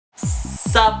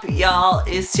Sup y'all,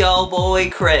 it's your boy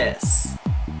Chris.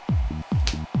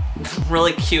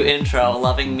 Really cute intro,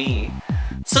 loving me.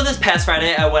 So this past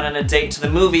Friday I went on a date to the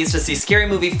movies to see Scary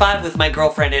Movie 5 with my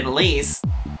girlfriend Anal-Ysis.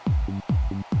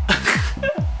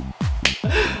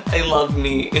 I love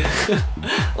me.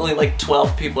 Only like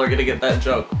 12 people are gonna get that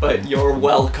joke, but you're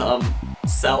welcome.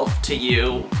 Self to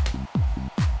you.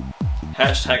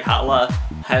 Hashtag holla.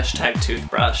 Hashtag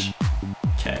toothbrush.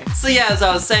 Okay. So yeah, as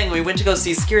I was saying, we went to go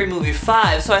see Scary Movie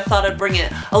 5, so I thought I'd bring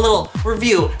it a little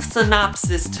review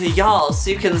synopsis to y'all so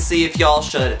you can see if y'all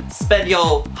should spend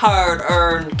your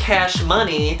hard-earned cash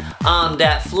money on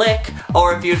that flick,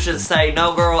 or if you should say,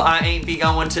 no girl, I ain't be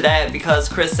going to that because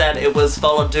Chris said it was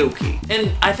full of dookie.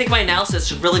 And I think my analysis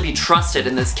should really be trusted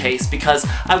in this case because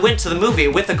I went to the movie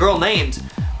with a girl named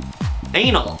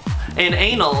Anal. And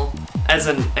Anal, as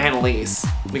in Anal-Ysis,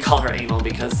 we call her Anal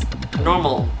because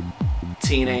normal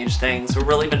teenage things were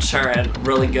really mature and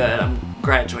really good. I'm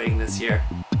graduating this year.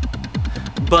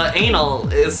 But anal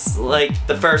is like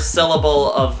the first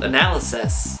syllable of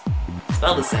analysis.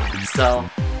 Spelled the same. So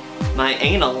my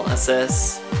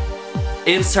Anal-Ysis,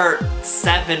 insert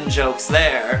 7 jokes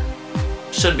there,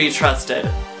 should be trusted.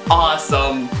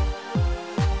 Awesome.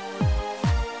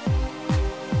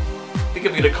 I think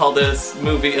I'm gonna call this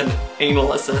movie an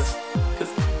Anal-Ysis,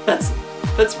 because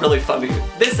that's really funny.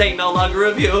 This ain't no longer a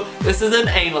review, this is an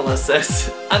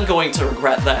Anal-Ysis. I'm going to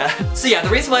regret that. So yeah, the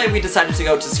reason why we decided to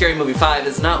go to Scary Movie 5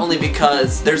 is not only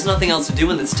because there's nothing else to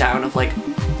do in this town of like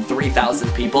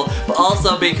 3,000 people, but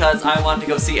also because I wanted to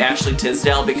go see Ashley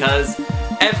Tisdale because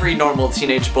every normal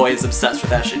teenage boy is obsessed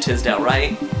with Ashley Tisdale,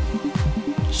 right?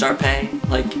 Sharpay,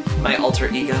 like my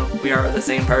alter ego. We are the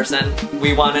same person.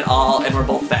 We want it all and we're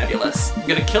both fabulous. I'm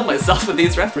gonna kill myself with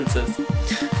these references.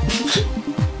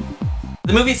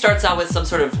 The movie starts out with some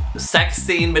sort of sex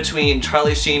scene between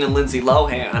Charlie Sheen and Lindsay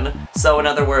Lohan. So in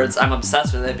other words, I'm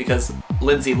obsessed with it because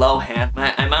Lindsay Lohan,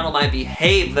 I model my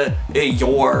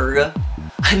your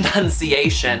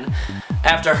enunciation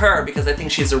after her because I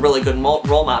think she's a really good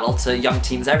role model to young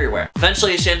teens everywhere.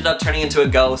 Eventually she ended up turning into a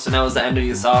ghost and that was the end of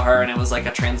You Saw Her and it was like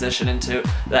a transition into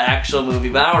the actual movie,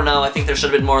 but I don't know, I think there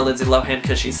should have been more Lindsay Lohan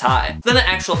because she's hot. Then the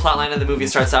actual plotline of the movie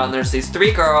starts out and there's these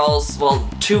 3 girls, well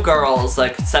 2 girls,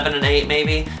 like 7 and 8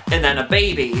 maybe, and then a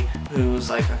baby who's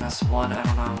like, I guess 1, I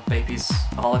don't know, babies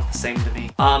all look the same to me.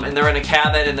 And they're in a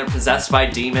cabin and they're possessed by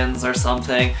demons or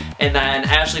something, and then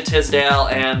Ashley Tisdale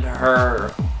and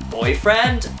her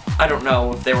boyfriend, I don't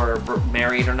know if they were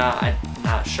married or not, I'm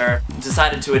not sure,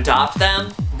 decided to adopt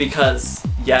them because,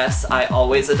 yes, I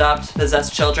always adopt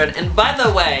possessed children. And by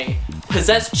the way,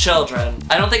 possessed children,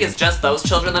 I don't think it's just those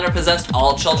children that are possessed,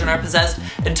 all children are possessed.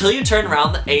 Until you turn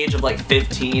around the age of like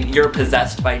 15, you're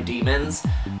possessed by demons.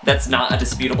 That's not a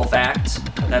disputable fact.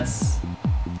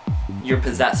 You're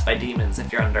possessed by demons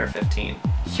if you're under 15.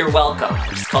 You're welcome. I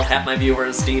just called half my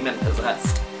viewers demon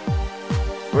possessed.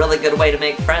 Really good way to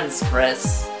make friends,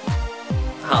 Chris.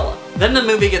 Holla. Then the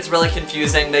movie gets really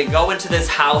confusing. They go into this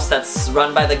house that's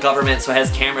run by the government, so it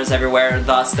has cameras everywhere,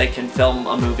 thus they can film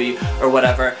a movie or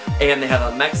whatever. And they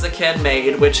have a Mexican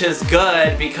maid, which is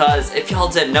good because if y'all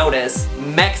didn't notice,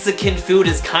 Mexican food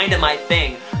is kind of my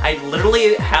thing. I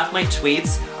literally, half my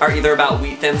tweets are either about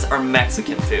Wheat Thins or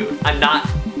Mexican food. I'm not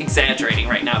exaggerating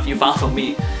right now. If you follow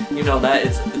me, you know that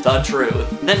is the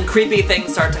truth. Then creepy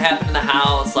things start to happen in the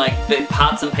house, like the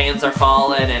pots and pans are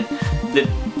falling and the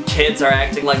kids are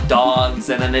acting like dogs,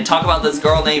 and then they talk about this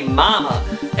girl named Mama,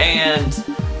 and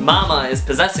Mama is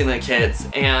possessing the kids,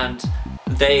 and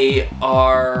they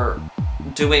are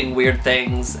doing weird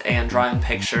things and drawing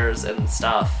pictures and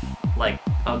stuff, like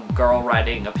a girl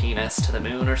riding a penis to the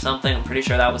moon or something. I'm pretty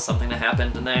sure that was something that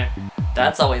happened in there.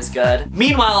 That's always good.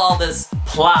 Meanwhile, all this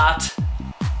plot,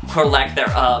 or lack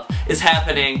thereof, is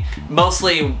happening.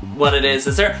 Mostly what it is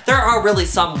there are really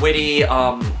some witty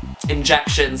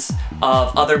injections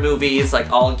of other movies, like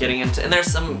all getting into, and there's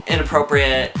some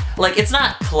inappropriate, like it's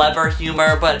not clever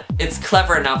humor, but it's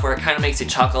clever enough where it kind of makes you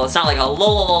chuckle. It's not like a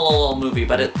lol movie,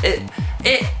 but it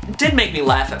did make me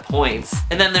laugh at points.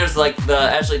 And then there's like the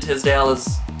Ashley Tisdale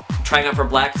is trying out for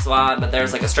Black Swan, but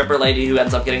there's like a stripper lady who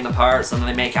ends up getting the parts, and then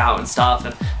they make out and stuff,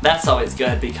 and that's always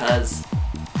good because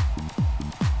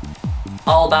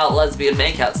all about lesbian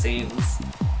makeout scenes.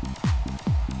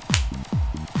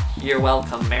 You're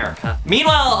welcome, America.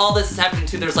 Meanwhile, all this is happening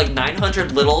too, there's like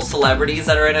 900 little celebrities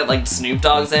that are in it, like Snoop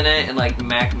Dogg's in it, and like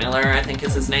Mac Miller, I think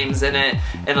is his name's in it,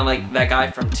 and then like that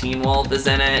guy from Teen Wolf is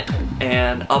in it,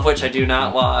 and of which I do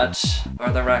not watch,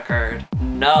 for the record.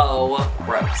 No,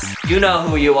 gross. You know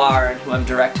who you are and who I'm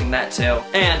directing that to.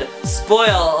 And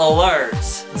spoil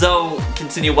alert, don't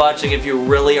continue watching if you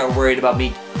really are worried about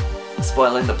me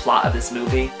spoiling the plot of this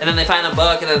movie. And then they find a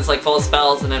book and then it's like full of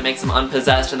spells and it makes them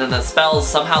unpossessed, and then the spells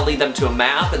somehow lead them to a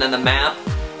map, and then the map,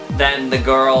 then the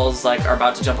girls like are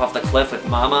about to jump off the cliff with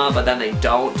Mama, but then they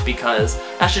don't because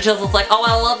Ashley Tisdale's like, oh,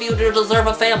 I love you, you deserve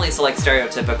a family. So like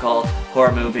stereotypical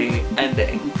horror movie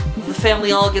ending. The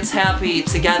family all gets happy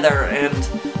together and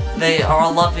they are a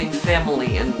loving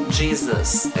family and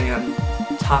Jesus and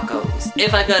tacos.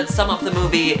 If I could sum up the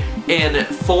movie in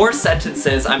 4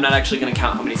 sentences, I'm not actually going to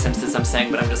count how many sentences I'm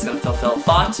saying, but I'm just going to fulfill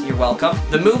thought. You're welcome.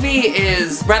 The movie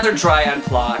is rather dry on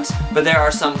plot, but there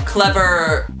are some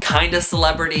clever kind of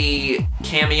celebrity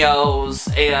cameos,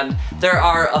 and there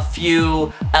are a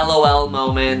few LOL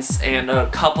moments and a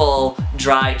couple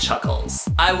dry chuckles.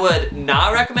 I would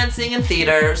not recommend seeing in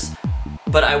theaters,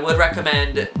 but I would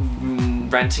recommend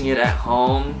renting it at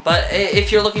home. But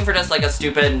if you're looking for just like a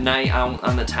stupid night out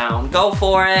on the town, go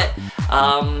for it.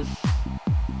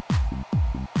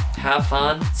 Have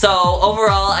fun. So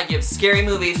overall, I give Scary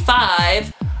Movie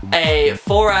 5 a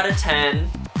 4 out of 10.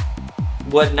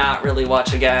 Would not really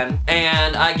watch again.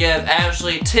 And I give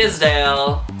Ashley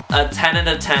Tisdale a 10 out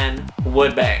of 10.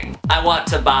 Would bang. I want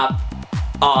to bop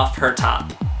off her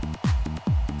top.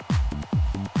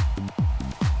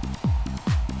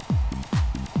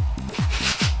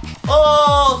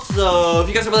 Also, if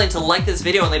you guys are willing to like this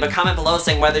video and leave a comment below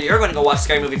saying whether you're going to go watch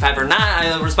Scary Movie 5 or not,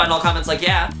 I'll respond to all comments like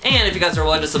yeah. And if you guys are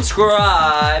willing to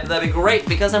subscribe, that'd be great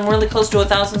because I'm really close to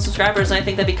 1,000 subscribers and I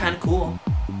think that'd be kind of cool.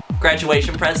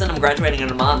 Graduation present, I'm graduating in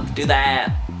a month. Do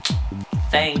that.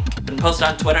 And post it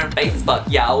on Twitter and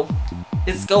Facebook, yo.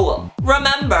 It's cool.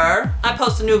 Remember, I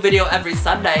post a new video every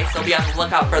Sunday, so be on the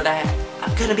lookout for that.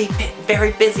 I'm gonna be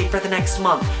very busy for the next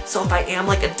month, so if I am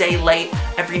like a day late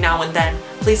every now and then,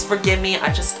 please forgive me.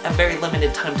 I just have very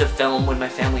limited time to film when my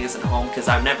family isn't home because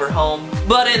I'm never home.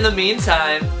 But in the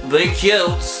meantime, be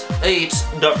cute, eat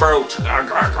the fruit. I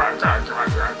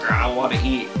want to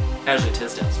eat Ashley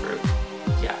Tisdale's fruit.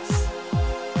 Yes.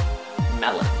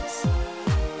 Melons.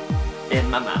 In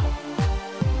my mouth.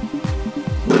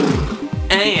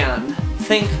 And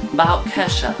think about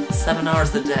Kesha 7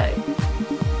 hours a day.